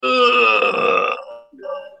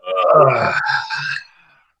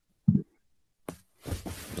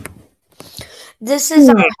This is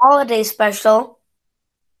our holiday special.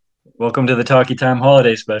 Welcome to the Talkie Time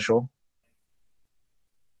Holiday Special,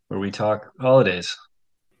 where we talk holidays.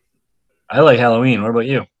 I like Halloween. What about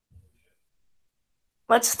you?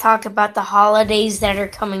 Let's talk about the holidays that are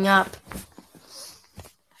coming up.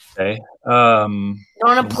 Okay. You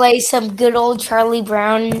want to play some good old Charlie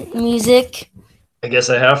Brown music? I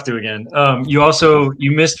guess I have to again.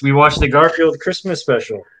 You missed. We watched the Garfield Christmas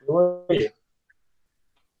special. What were you?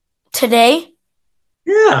 Today?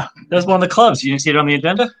 Yeah, that was one of the clubs. You didn't see it on the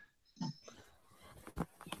agenda?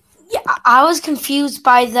 Yeah, I was confused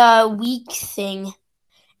by the week thing,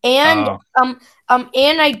 and Oh.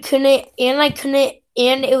 and I couldn't,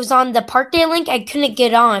 and it was on the Park Day link. I couldn't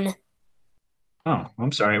get on. Oh,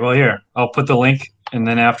 I'm sorry. Well, here I'll put the link, and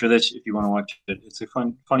then after this, if you want to watch it, it's a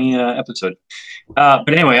funny episode. But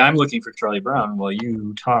anyway, I'm looking for Charlie Brown while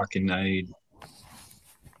you talk, and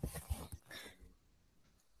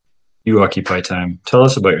you occupy time. Tell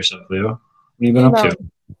us about yourself, Leo. What have you been up No. to?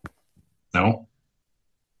 No?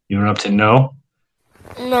 You went up to no?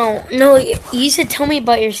 No. You said tell me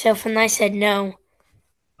about yourself, and I said no.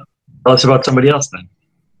 Tell us about somebody else then.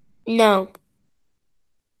 No.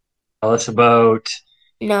 Tell us about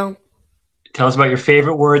No. Tell us about your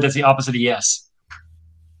favorite word that's the opposite of yes.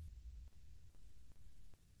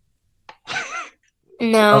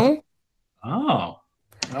 No. Oh,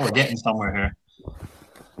 we're getting somewhere here.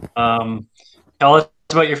 Tell us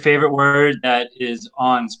about your favorite word that is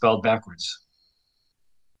on spelled backwards.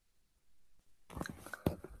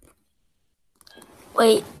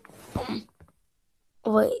 Wait.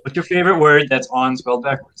 What's your favorite word that's on spelled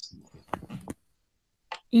backwards?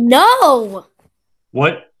 No.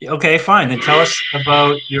 What? Okay, fine. Then tell us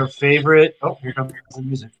about your favorite. Oh, here comes the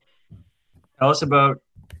music. Tell us about.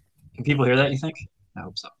 Can people hear that, you think? I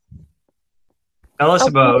hope so. Tell us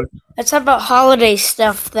about. Let's talk about holiday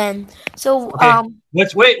stuff then. So, Okay.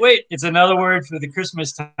 Wait. It's another word for the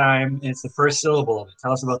Christmas time. It's the first syllable of it.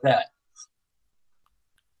 Tell us about that.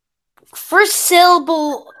 First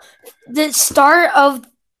syllable, the start of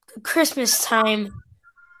Christmas time.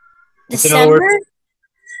 What's another December? word?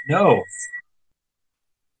 No.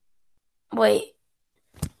 Wait.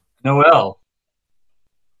 Noel.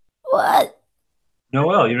 What?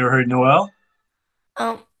 Noel. You never heard Noel?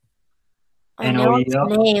 I know its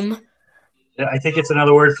name. I think it's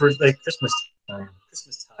another word for like Christmas time.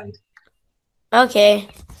 Christmas tide. Okay.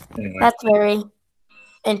 Anyway. That's very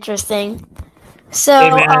interesting. So, hey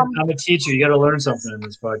man, I'm a teacher. You got to learn something in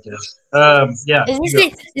this podcast. Yeah.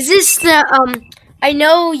 Is this the I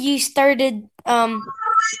know you started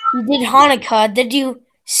you did Hanukkah. Did you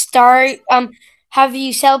start have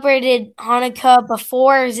you celebrated Hanukkah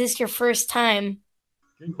before, or is this your first time?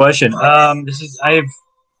 Good question.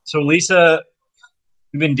 So Lisa,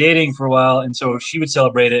 we've been dating for a while, and so she would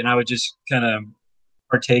celebrate it, and I would just kind of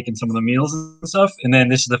partake in some of the meals and stuff. And then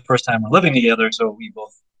this is the first time we're living together, so we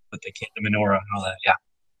both put the menorah and all that. Yeah,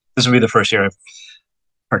 this will be the first year I've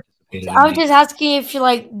participated. I was just asking if you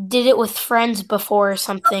did it with friends before or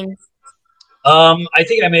something. I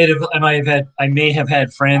think I may have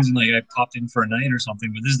had friends and I popped in for a night or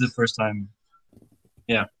something, but this is the first time.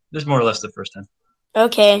 Yeah, this is more or less the first time.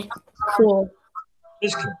 Okay, cool.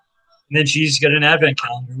 It's cool. And then she's got an advent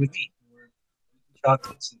calendar with me.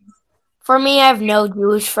 Chocolates. For me, I have no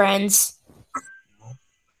Jewish friends.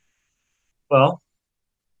 Well,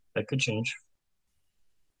 that could change.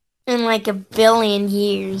 In like a billion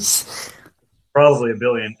years. Probably a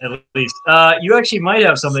billion, at least. You actually might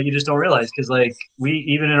have some that you just don't realize, because we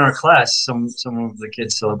even in our class, some of the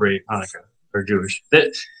kids celebrate Hanukkah or Jewish.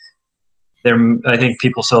 I think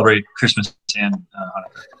people celebrate Christmas and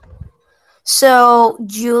Hanukkah. So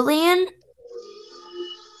Julian,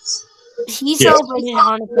 he celebrated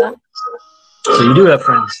Hanukkah. So you do have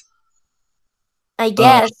friends, I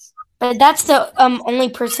guess, but that's the only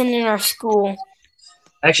person in our school.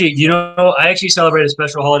 Actually, I actually celebrate a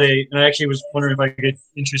special holiday, and I actually was wondering if I could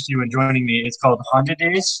interest you in joining me. It's called Honda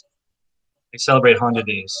Days. I celebrate Honda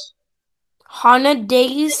Days. Honda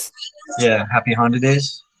Days? Yeah, happy Honda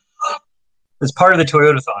Days. It's part of the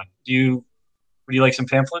Toyotathon. Would you like some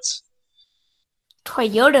pamphlets?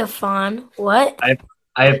 Toyotathon? What?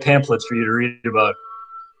 I have pamphlets for you to read about.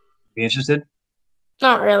 Be interested?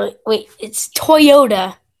 Not really. Wait, it's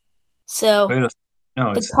Toyota. So Toyota.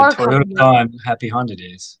 No, it's the Toyotathon Happy Honda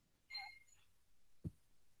Days.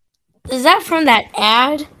 Is that from that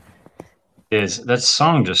ad? It is. That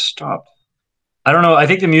song just stopped. I don't know. I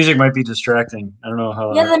think the music might be distracting. I don't know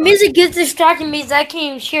how. Yeah, the music gets distracting because I can't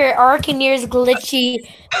even hear it. Or I can hear it's glitchy.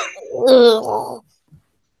 Ugh.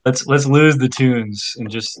 let's lose the tunes and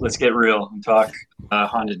just let's get real and talk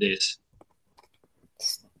Honda days.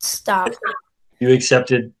 Stop. You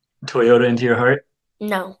accepted Toyota into your heart?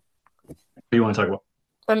 No. What do you want to talk about?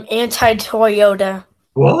 I'm anti-Toyota.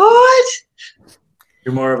 What?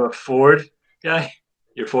 You're more of a Ford guy?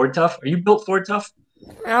 You're Ford tough? Are you built Ford tough?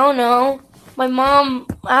 I don't know. My mom,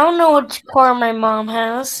 I don't know which car my mom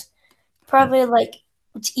has. Probably like,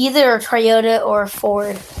 it's either a Toyota or a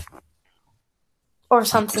Ford. Or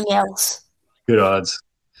something else. Good odds.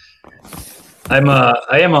 I am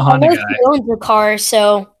a Honda Unless guy. he owns a car,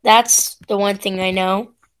 so that's the one thing I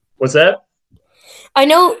know. What's that? I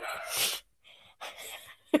know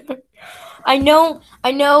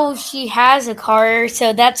I know she has a car,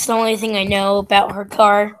 so that's the only thing I know about her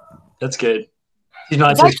car. That's good. She's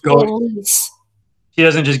not It's just actually a going. lease. She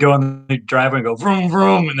doesn't just go in the driveway and go vroom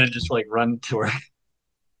vroom and then just like run to her.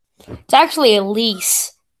 It's actually a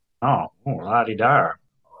lease. Oh, la di da.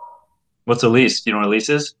 What's a lease? Do you know what a lease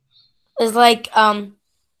is? It's like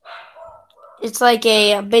it's like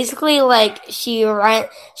a basically like she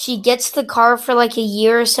gets the car for like a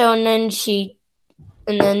year or so and then she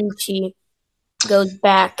goes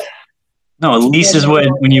back. No, a lease is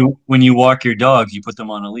when you walk your dogs, you put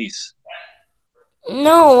them on a lease.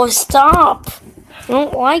 No, stop. I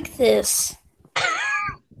don't like this.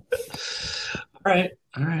 All right,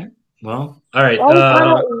 all right. Well, all right. Why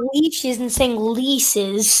not leashes and saying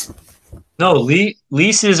leases? No,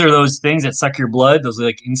 leases are those things that suck your blood. Those are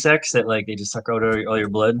like insects that like they just suck out all your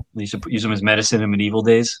blood. They used to use them as medicine in medieval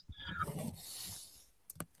days.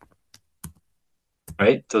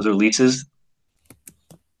 Right? Those are leases.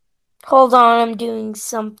 Hold on, I'm doing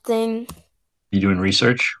something. You doing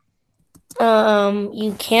research?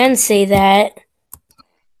 You can say that.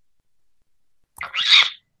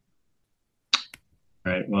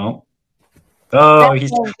 All right. Well. Oh, he's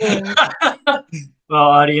well,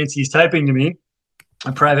 audience. He's typing to me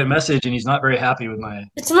a private message, and he's not very happy with my.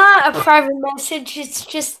 It's not a private message. It's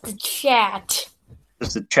just the chat.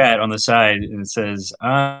 Just a chat on the side, and it says,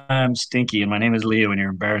 "I'm Stinky, and my name is Leo, and you're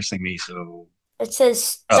embarrassing me." So it says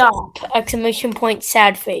 "stop!" Exclamation point!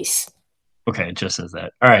 Sad face. Okay, it just says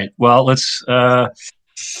that. All right. Well, let's talk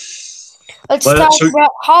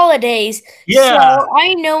about holidays. Yeah. So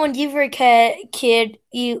I know when you were a kid,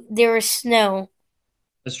 there was snow.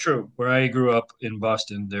 That's true. Where I grew up in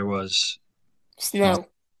Boston, there was snow.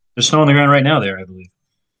 There's snow on the ground right now there, I believe.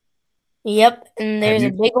 Yep, and there's a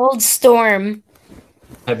big old storm.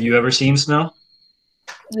 Have you ever seen snow?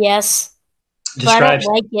 Yes. But I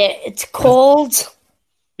don't like it. It's cold.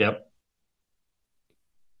 Yep.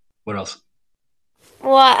 What else?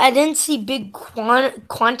 Well, I didn't see big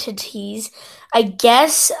quantities. I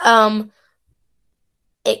guess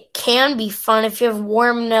it can be fun if you have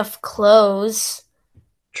warm enough clothes.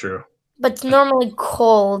 True. But it's normally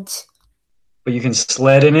cold. But you can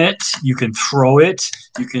sled in it. You can throw it.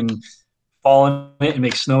 You can fall in it and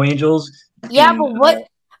make snow angels. Yeah, but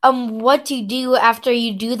what do you do after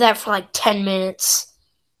you do that for like 10 minutes?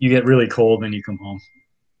 You get really cold and you come home.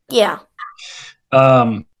 Yeah.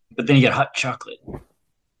 But then you get hot chocolate.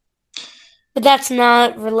 But that's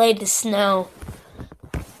not related to snow.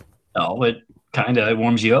 No, it kind of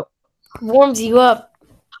warms you up. Warms you up.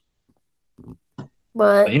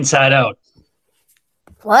 But inside out.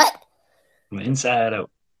 What? From inside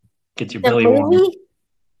out. Gets your belly warm.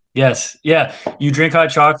 Yes. Yeah. You drink hot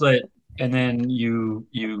chocolate and then you've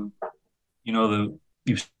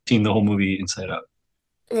seen the whole movie Inside Out.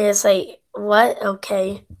 It's like, what?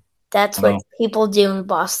 Okay. That's what people do in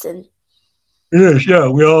Boston. Yes, yeah.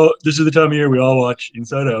 This is the time of year we all watch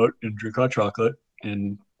Inside Out and drink hot chocolate,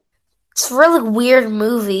 and it's a really weird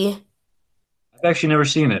movie. I've actually never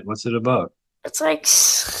seen it. What's it about? It's like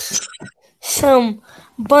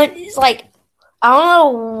but it's like, I don't know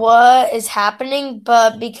what is happening,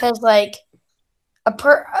 but because like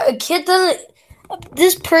a kid doesn't,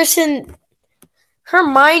 this person, her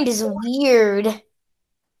mind is weird.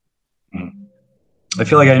 I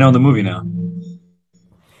feel like I know the movie now.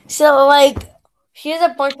 So like, she has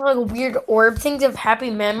a bunch of like weird orb things of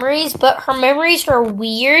happy memories, but her memories are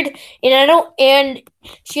weird, and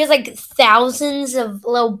she has like thousands of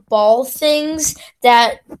little ball things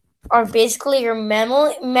that are basically her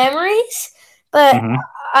memories, but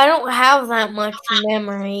I don't have that much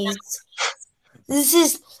memories. This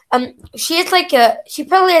is she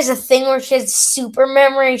probably has a thing where she has super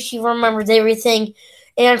memory. She remembers everything,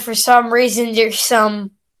 and for some reason there's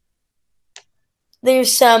some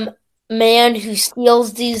man who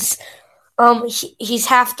steals these. He's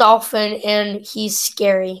half dolphin and he's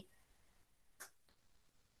scary.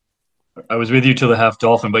 I was with you till the half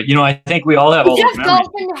dolphin, but I think we all have all those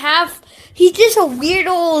memories. he's just a weird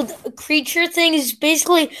old creature thing. Is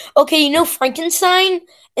basically okay. You know Frankenstein,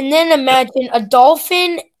 and then imagine a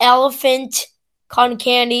dolphin, elephant, cotton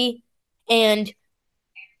candy, and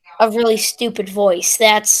a really stupid voice.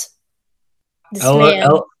 That's this Ella, man.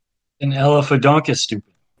 El, an Elaphodonkus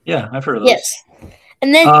stupid. Yeah, I've heard of those. Yes,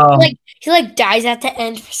 and then Um, he dies at the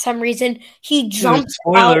end for some reason. He dude, jumps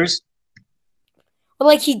out, spoilers.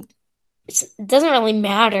 but it doesn't really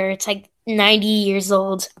matter. It's like 90 years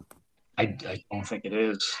old. I don't think it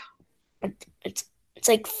is. It's it's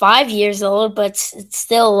like 5 years old, but it's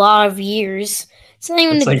still a lot of years. It's not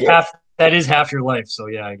even It's a like good. half. That is half your life. So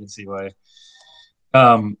yeah, I can see why.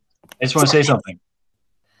 I just want to say something.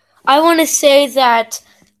 I want to say that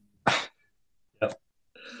Yep.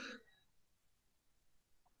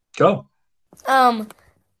 Go. um,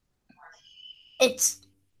 it's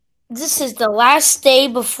this is the last day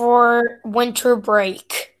before winter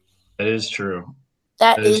break. That is true.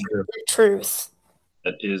 That That is is true. the truth.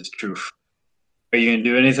 That is true. Are you gonna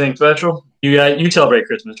do anything special? You celebrate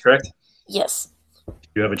Christmas, correct? Yes. Do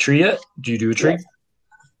you have a tree yet? Do you do a tree? Yes.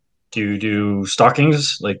 Do you do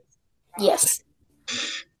stockings? Like, Yes.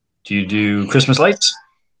 do you do Christmas lights?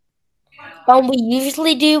 We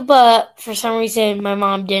usually do, but for some reason my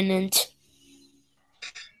mom didn't.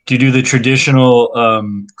 Do you do the traditional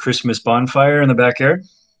Christmas bonfire in the backyard?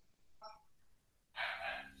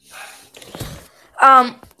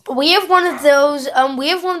 Um, we have one of those. We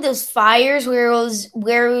have one of those fires where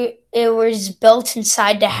it was built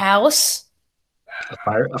inside the house.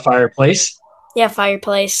 A fireplace? Yeah,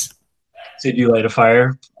 fireplace. So do you light a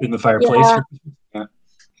fire in the fireplace? Yeah.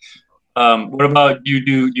 Yeah. What about you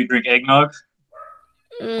drink eggnog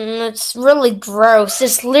It's really gross.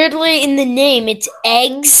 It's literally in the name. It's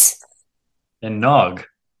eggs. and nog?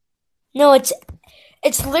 No, it's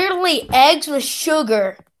literally eggs with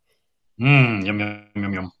sugar. Yum yum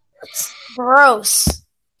yum yum. It's gross.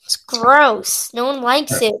 It's gross. No one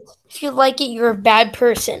likes it. If you like it, you're a bad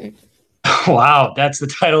person. Wow, that's the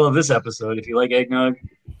title of this episode. If you like eggnog,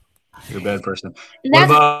 you're a bad person. And What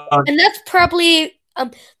that's about and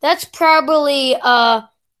that's probably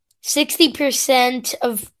 60%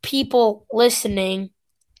 of people listening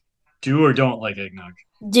do or don't like eggnog?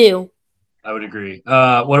 do. I would agree.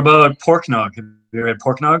 What about pork nog? Have you ever had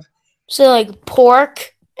pork nog? So like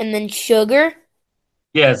pork and then sugar.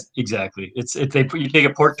 Yes, exactly. You take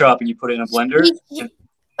a pork chop and you put it in a blender.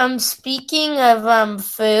 Speaking of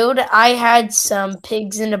food, I had some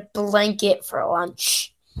pigs in a blanket for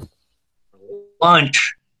lunch.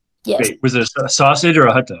 Lunch. Yes. Wait, was it a sausage or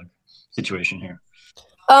a hot dog situation here?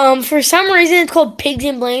 For some reason it's called pigs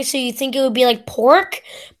in blankets, so you think it would be like pork,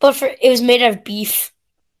 but it was made out of beef.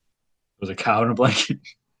 It was a cow in a blanket.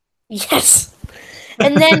 Yes.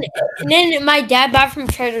 And then my dad bought from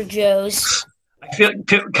Trader Joe's. I feel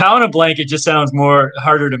cow in a blanket just sounds more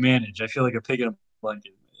harder to manage. I feel like a pig in a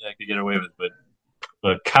blanket I could get away with,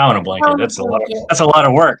 but cow in a blanket, that's a lot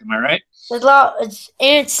of work. Am I right? There's a lot, and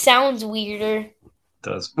it sounds weirder. It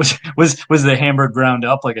does. Was the hamburger ground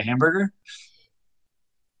up like a hamburger?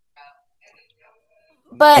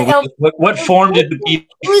 But what form did the beef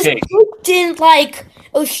take?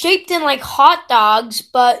 It was shaped in like hot dogs,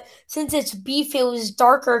 but since it's beef, it was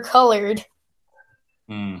darker colored.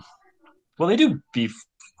 Well, they do beef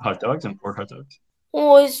hot dogs and pork hot dogs.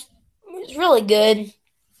 Well, it was really good.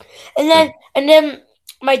 And then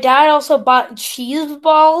my dad also bought cheese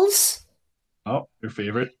balls. Oh, your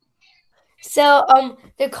favorite? So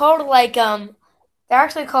they're called they're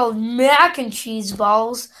actually called mac and cheese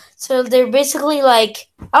balls. So they're basically like,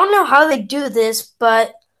 I don't know how they do this,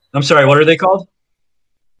 but I'm sorry, what are they called?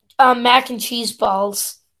 Mac and cheese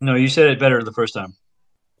balls. No, you said it better the first time.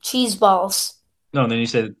 Cheese balls. No, and then you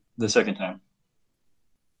said it the second time.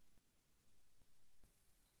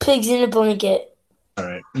 Pigs in a blanket. All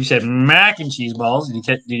right. You said mac and cheese balls.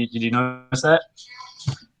 Did you notice that?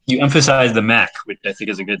 You emphasized the mac, which I think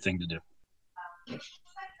is a good thing to do.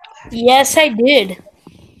 Yes, I did.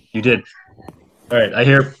 You did. All right. I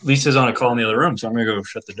hear Lisa's on a call in the other room, so I'm going to go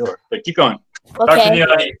shut the door. But keep going. Okay. Talk to the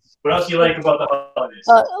audience. What else do you like about the holidays?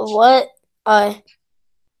 What?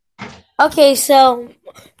 Okay, so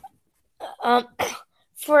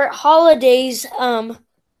for holidays,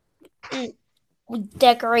 we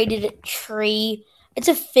decorated a tree. It's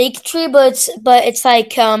a fake tree, but it's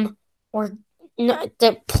like or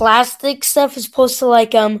the plastic stuff is supposed to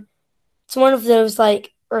it's one of those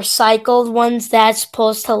like recycled ones that's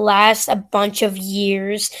supposed to last a bunch of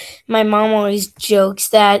years. My mom always jokes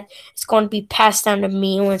that it's going to be passed down to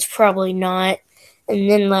me when it's probably not. And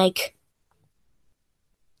then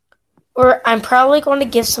or I'm probably going to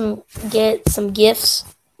get some gifts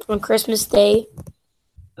on Christmas Day.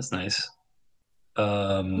 That's nice.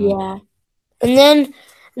 Yeah. And then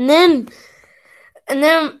and then and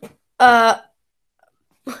then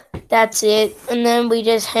that's it. And then we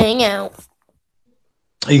just hang out.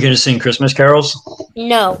 Are you going to sing Christmas carols?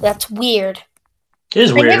 No, that's weird. It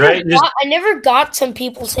is weird, right? I never got some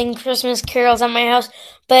people sing Christmas carols at my house,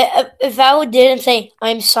 but if I did and say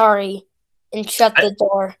I'm sorry and shut the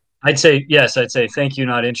door. I'd say yes. I'd say thank you,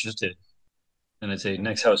 not interested, and I'd say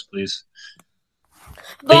next house, please.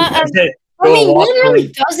 But I'd say, I mean, no one really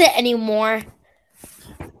does it anymore.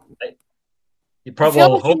 You probably I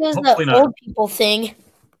feel like it was hopefully the not. old people thing.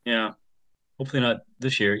 Yeah, hopefully not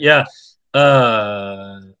this year. Yeah,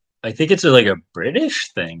 I think it's like a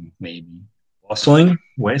British thing, maybe whistling.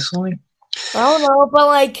 I don't know, but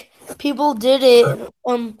like people did it.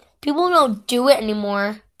 People don't do it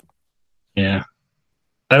anymore. Yeah,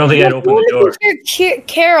 I don't think I'd open the door.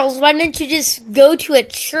 Carols. Why didn't you just go to a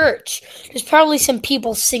church? There's probably some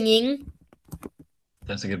people singing.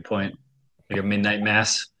 That's a good point. Like a midnight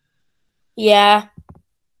mass. Yeah.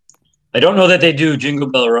 I don't know that they do Jingle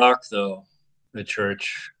Bell Rock though. The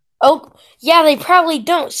church. Oh, yeah, they probably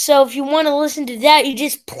don't. So if you want to listen to that, you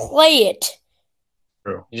just play it.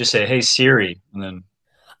 True. You just say, "Hey Siri," and then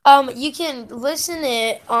you can listen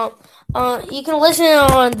it. You can listen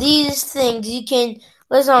on these things. You can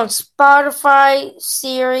listen on Spotify,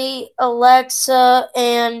 Siri, Alexa,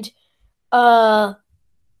 and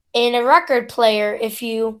in a record player if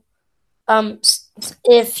you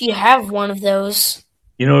have one of those.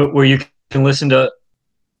 you know where you can listen to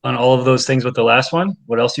on all of those things with the last one.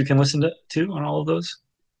 What else you can listen to on all of those?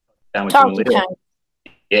 Down with Talk to time.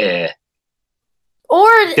 Yeah. Or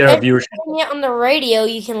Get our viewers on the radio,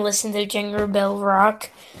 you can listen to Jingle Bell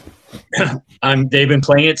Rock. They've been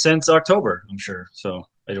playing it since October, I'm sure. So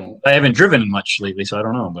I haven't driven much lately, so I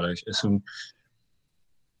don't know, but I assume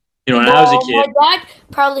when I was a kid. My dad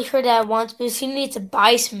probably heard that once because he needs to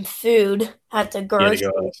buy some food at the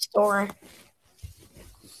grocery store.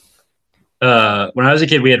 When I was a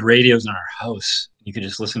kid, we had radios in our house. You could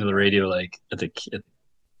just listen to the radio like at the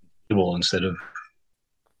table instead of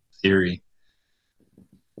Siri.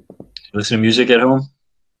 Listen to music at home?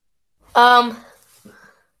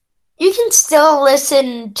 You can still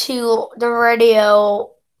listen to the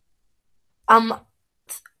radio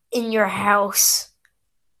in your house.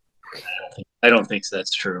 I don't think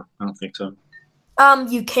that's true. I don't think so.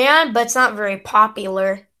 You can, but it's not very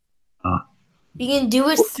popular. You can do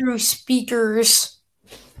it through speakers.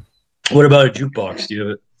 What about a jukebox? Do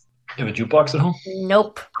you have a jukebox at home?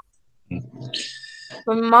 Nope.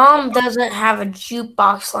 My mom doesn't have a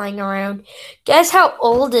jukebox lying around. Guess how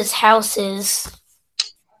old this house is?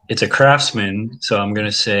 It's a Craftsman, so I'm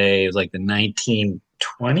gonna say like the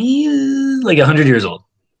 1920s, like 100 years old.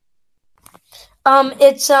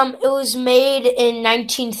 It was made in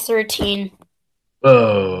 1913.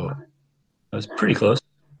 Oh, that was pretty close.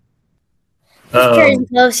 Pretty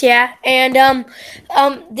close, yeah. And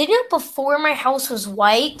they did it before my house was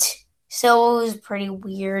white, so it was pretty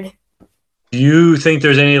weird. Do you think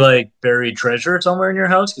there's any like buried treasure somewhere in your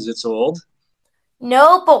house because it's so old?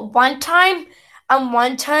 No, but one time, I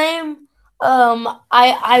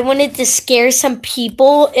wanted to scare some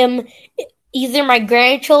people, either my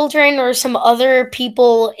grandchildren or some other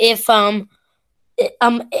people,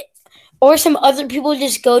 or some other people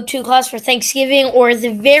just go to class for Thanksgiving, or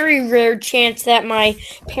the very rare chance that my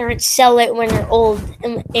parents sell it when they're old,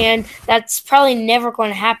 and that's probably never going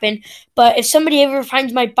to happen. But if somebody ever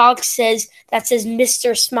finds my box that says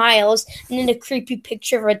Mr. Smiles, and then a creepy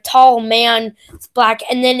picture of a tall man with black,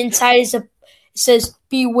 and then inside it says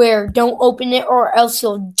beware, don't open it or else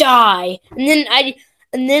you'll die. And then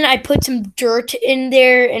I put some dirt in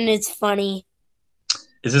there, and it's funny.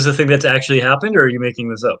 Is this a thing that's actually happened, or are you making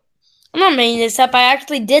this up? I'm not making this up. I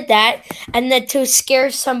actually did that, and then to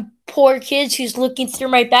scare some poor kids who's looking through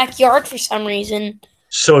my backyard for some reason.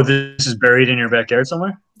 So this is buried in your backyard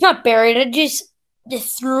somewhere? It's not buried. I just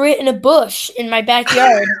threw it in a bush in my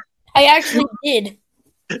backyard. I actually did.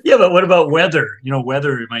 Yeah, but what about weather?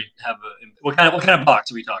 Weather might have what kind of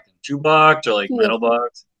box are we talking? Shoe box or like metal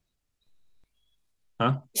box?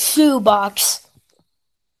 Huh? Shoe box.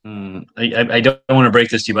 I don't want to break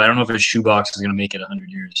this to you, but I don't know if a shoe box is going to make it 100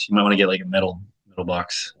 years. You might want to get like a metal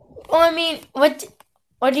box. Well, I mean, what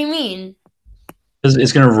do you mean?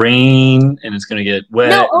 It's going to rain and it's going to get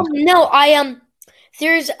wet. No.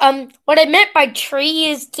 There's what I meant by tree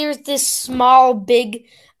is there's this small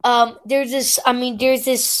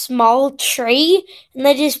tree, and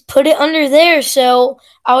I just put it under there, so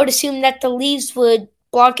I would assume that the leaves would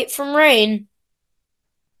block it from rain.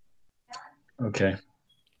 Okay.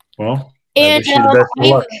 Well, and I wish you the best of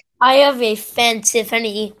luck. I have a fence. If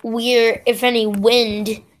any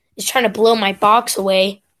wind is trying to blow my box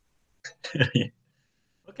away.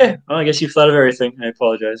 Okay, well, I guess you've thought of everything. I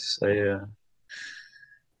apologize.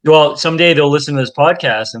 Well, someday they'll listen to this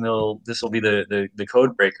podcast, and this will be the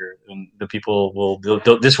code breaker, and the people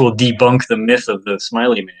this will debunk the myth of the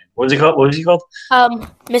Smiley Man. What was he called? What was he called?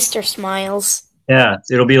 Mr. Smiles. Yeah,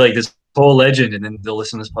 it'll be like this whole legend, and then they'll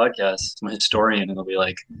listen to this podcast. I'm a historian, and they'll be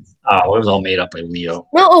like, "Oh, it was all made up by Leo."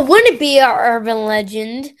 No, it wouldn't be an urban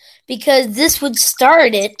legend because this would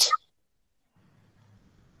start it.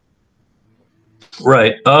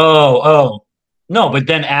 Right. Oh. No, but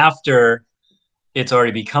then after it's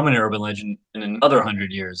already become an urban legend in another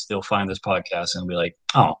 100 years, they'll find this podcast and be like,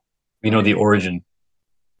 "Oh, we know the origin."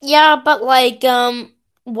 Yeah, but like,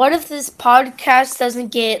 what if this podcast doesn't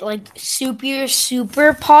get like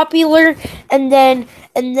super popular, and then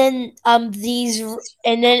it'll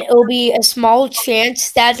be a small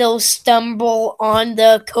chance that they'll stumble on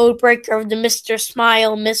the code breaker of the Mr.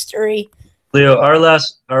 Smile mystery. Leo, our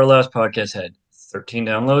last podcast had 13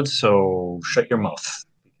 downloads, so shut your mouth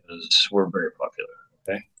because we're very popular.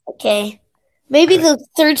 Okay. Okay. Maybe the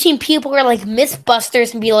 13 people are like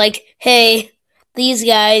Mythbusters and be like, hey, these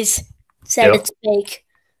guys said it's fake.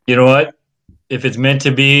 You know what? If it's meant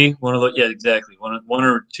to be, one of those, yeah, exactly. One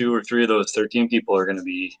or two or three of those 13 people are going to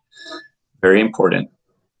be very important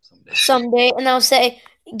someday. And I'll say,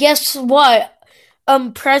 guess what?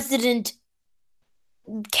 President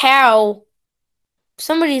Cow,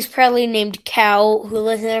 somebody's probably named Cow who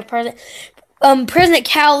listens to our president. President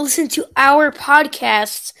Cow listened to our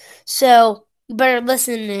podcast, so you better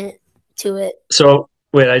listen to it. So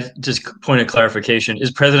wait, I just point of clarification: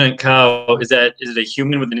 is President Cow is it a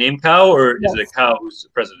human with the name Cow, or is it a cow who's the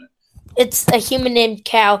president? It's a human named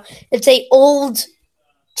Cow. It's a old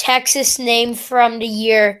Texas name from the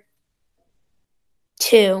year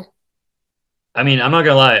 2. I mean, I'm not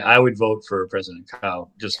gonna lie. I would vote for President Cow.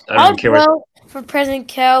 I don't care. I'd vote for President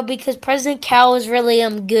Cow because President Cow is really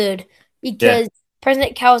good. Because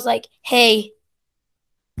President Cow is like, hey,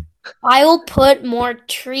 I will put more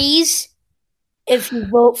trees if you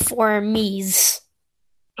vote for me's.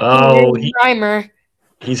 Oh, he's a rhymer.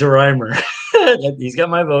 He's a rhymer. He's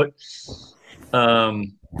got my vote.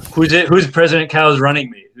 Who's it? Who's President Cow's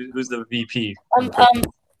running mate? Who's the VP?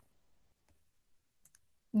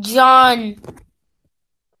 John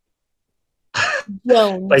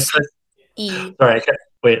Jones. Sorry,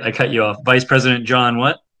 I cut you off. Vice President John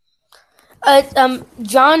what?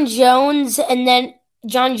 John Jones and then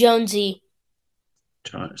John Jonesy.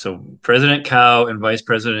 So President Cow and Vice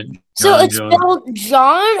President John So it's Jones. spelled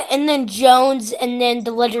John and then Jones and then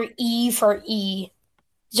the letter E for E.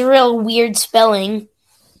 It's a real weird spelling.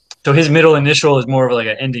 So his middle initial is more of like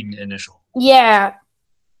an ending initial. Yeah.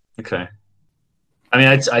 Okay. I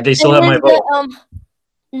mean, they still have my vote.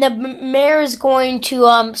 The mayor is going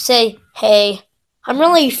to say, "Hey, I'm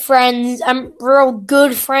real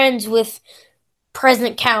good friends with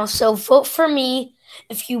President Cow, so vote for me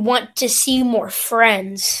if you want to see more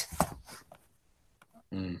friends."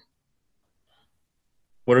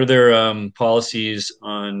 What are their policies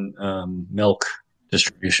on milk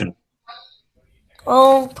distribution?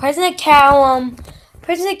 Oh, President Cow,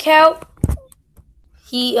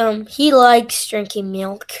 he likes drinking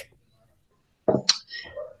milk.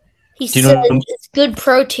 He says it's good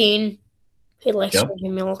protein. He likes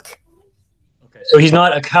drinking milk. Okay, so he's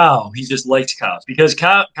not a cow. He just likes cows because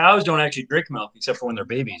cows don't actually drink milk except for when they're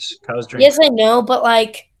babies. Cows drink. Yes, I know, but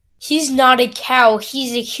like he's not a cow.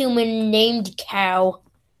 He's a human named Cow.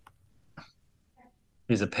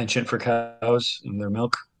 He's a penchant for cows and their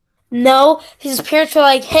milk. No, his parents were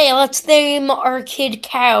like, "Hey, let's name our kid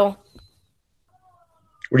Cow."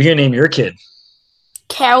 What are you gonna name your kid?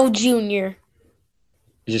 Cow Jr.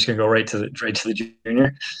 You're just gonna go right to the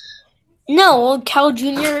junior? No, Cow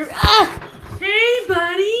Jr. Hey,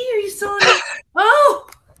 buddy, are you still in? Oh,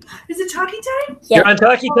 is it talkie time? Yep. You're on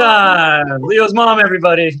talkie time. Leo's mom,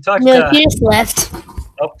 everybody. Talkie time. No, she just left.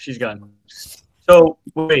 Oh, she's gone. So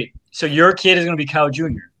wait, so your kid is gonna be Cow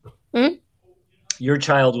Jr. Your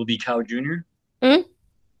child will be Cow Jr.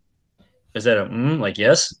 Is that a like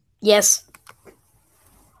yes? Yes.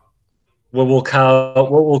 What will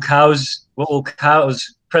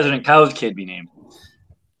President Cow's kid be named?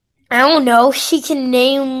 I don't know. He can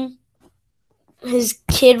name his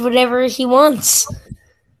kid whatever he wants.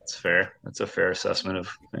 That's fair. That's a fair assessment of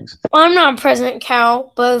things. Well, I'm not President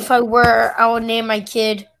Cow, but if I were, I would name my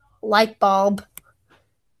kid Light Bulb.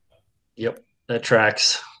 Yep, that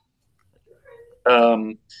tracks.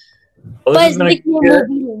 But his nickname will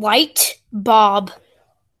be Light Bob.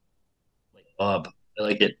 Bob. I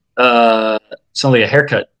like it. sounds like a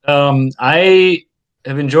haircut. I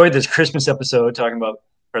have enjoyed this Christmas episode talking about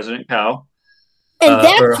President Cow. And or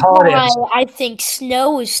that's holiday why episode. I think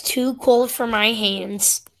snow is too cold for my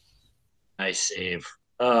hands. Nice save.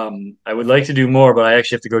 I would like to do more, but I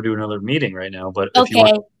actually have to go do another meeting right now. But if you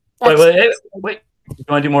Okay. want, wait. If you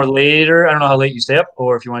want to do more later, I don't know how late you stay up,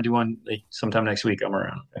 or if you want to do one like sometime next week, I'm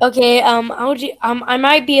around. Okay, I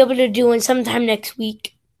might be able to do one sometime next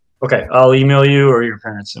week. Okay, I'll email you or your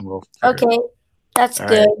parents, and we'll. Okay, that's All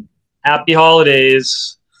good. right. Happy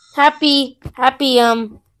holidays. Happy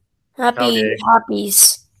Okay.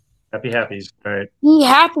 happies. Happy happies. All right. Be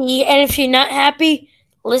happy, and if you're not happy,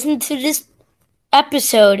 listen to this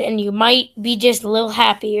episode, and you might be just a little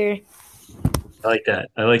happier. I like that.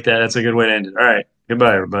 That's a good way to end it. All right.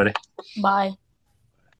 Goodbye, everybody. Bye.